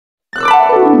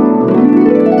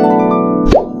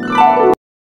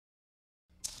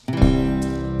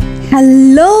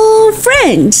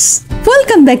friends,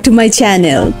 welcome back to my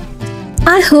channel.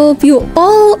 I hope you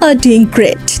all are doing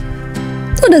great.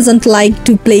 Who doesn't like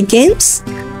to play games?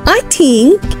 I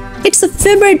think it's a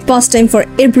favorite pastime for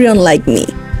everyone like me.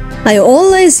 I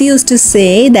always used to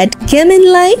say that game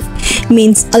in life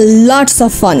means a lots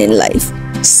of fun in life.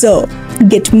 So,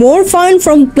 get more fun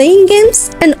from playing games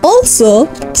and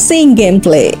also seeing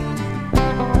gameplay.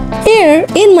 Here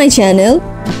in my channel,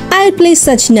 I play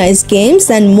such nice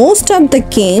games and most of the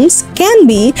games can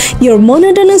be your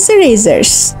monotonous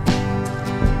erasers.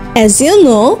 As you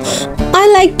know,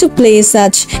 I like to play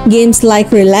such games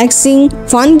like relaxing,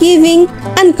 fun-giving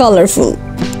and colorful.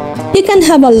 You can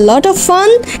have a lot of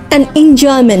fun and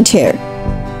enjoyment here.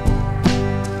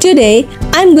 Today,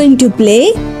 I'm going to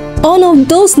play one of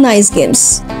those nice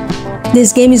games.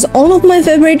 This game is one of my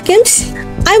favorite games.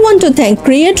 I want to thank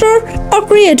creator or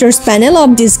creators panel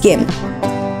of this game.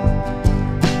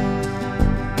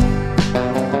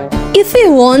 If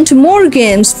you want more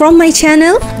games from my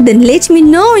channel, then let me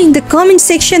know in the comment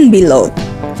section below.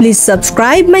 Please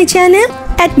subscribe my channel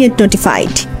and get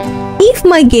notified. If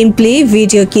my gameplay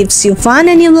video gives you fun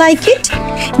and you like it,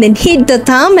 then hit the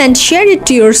thumb and share it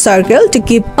to your circle to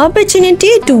give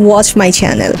opportunity to watch my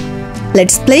channel.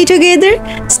 Let's play together.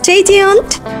 Stay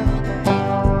tuned.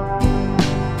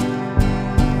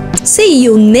 See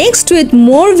you next with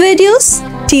more videos.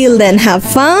 Till then, have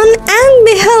fun and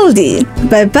be healthy.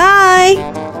 Bye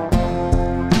bye.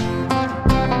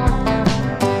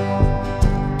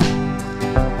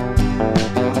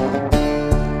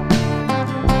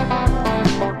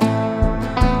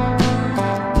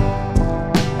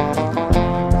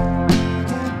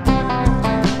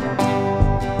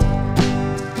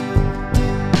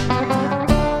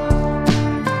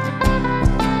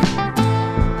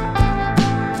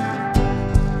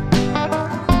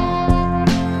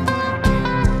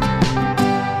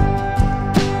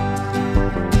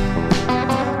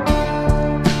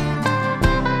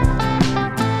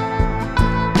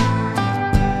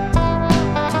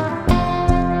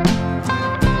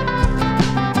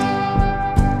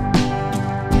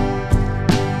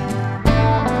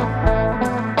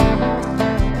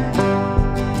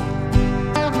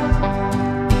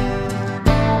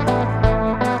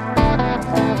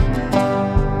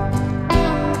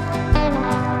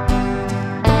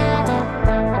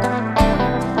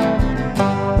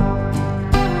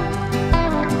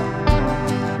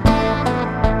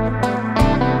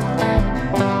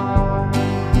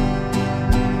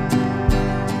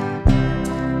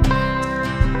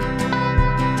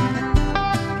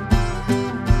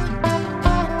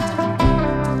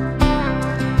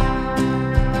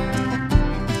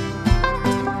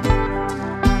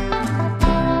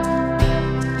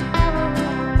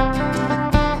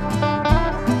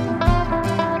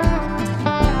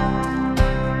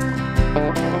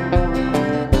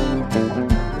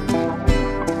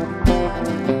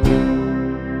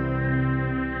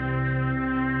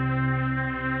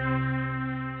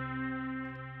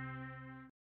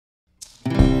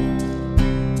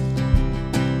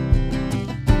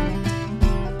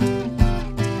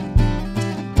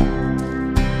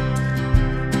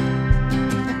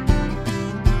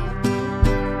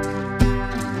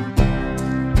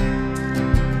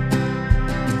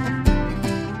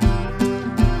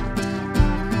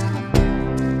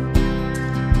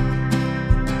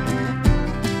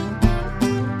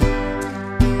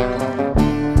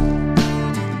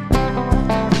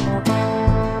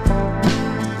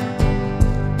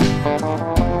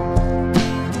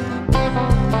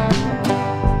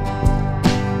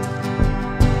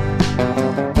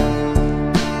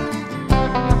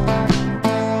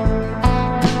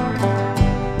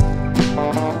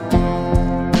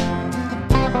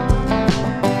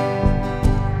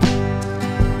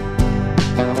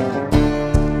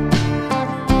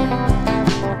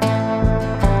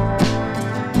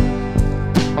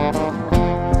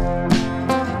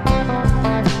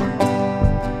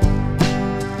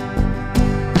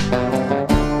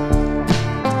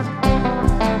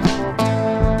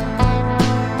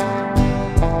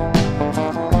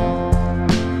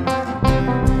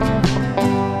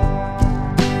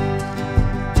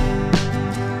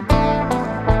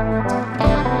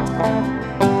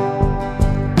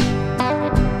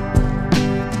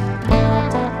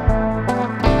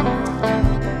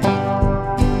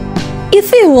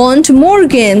 If you want more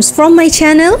games from my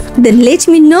channel, then let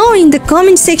me know in the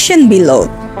comment section below.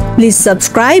 Please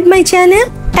subscribe my channel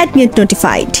and get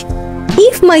notified.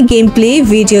 If my gameplay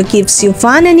video gives you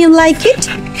fun and you like it,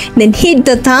 then hit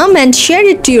the thumb and share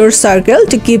it to your circle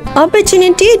to give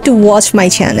opportunity to watch my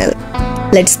channel.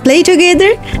 Let's play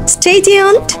together. Stay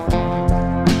tuned.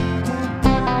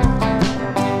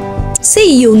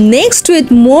 See you next with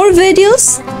more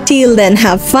videos. Till then,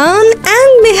 have fun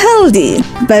and be healthy.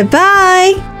 Bye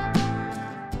bye.